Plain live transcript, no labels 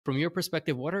From your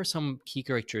perspective, what are some key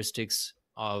characteristics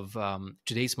of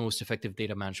today's most effective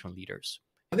data management leaders?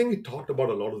 I think we talked about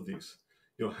a lot of these.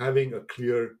 Having a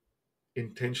clear,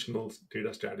 intentional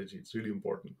data strategy is really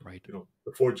important. Right.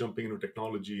 Before jumping into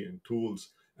technology and tools,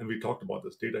 and we talked about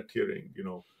this data tiering.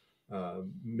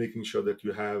 Making sure that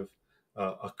you have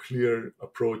a clear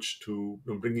approach to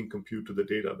bringing compute to the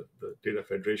data, the data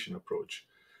federation approach,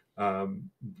 um,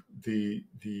 the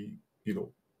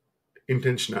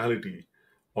intentionality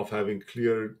of having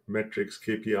clear metrics,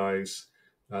 KPIs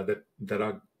that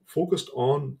are focused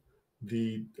on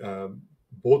the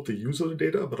both the use of the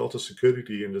data, but also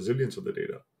security and resilience of the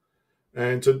data.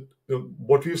 And so,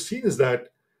 what we've seen is that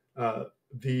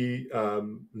the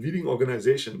leading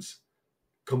organizations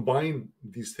combine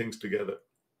these things together.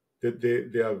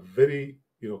 They are very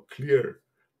clear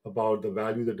about the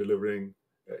value they're delivering.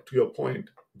 To your point,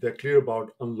 they're clear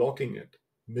about unlocking it,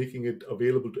 making it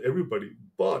available to everybody.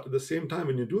 But at the same time,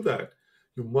 when you do that,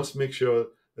 you must make sure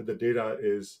that the data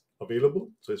is available,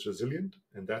 so it's resilient,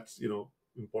 and that's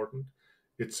important.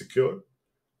 It's secure.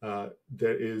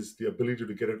 There is the ability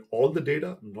to get at all the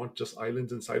data, not just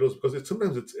islands and silos, because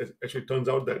it actually turns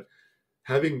out that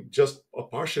having just a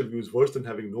partial view is worse than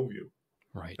having no view.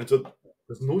 Right. And so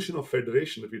this notion of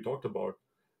federation that we talked about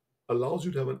allows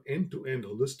you to have an end-to-end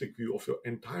holistic view of your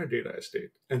entire data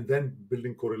estate, and then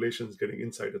building correlations, getting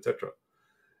insight, etc.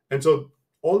 And so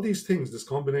all these things, this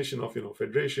combination of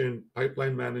federation,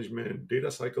 pipeline management,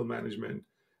 data cycle management,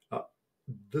 uh,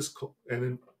 and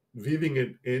then weaving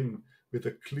it in with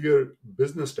a clear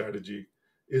business strategy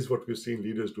is what we've seen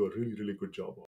leaders do a really, really good job of.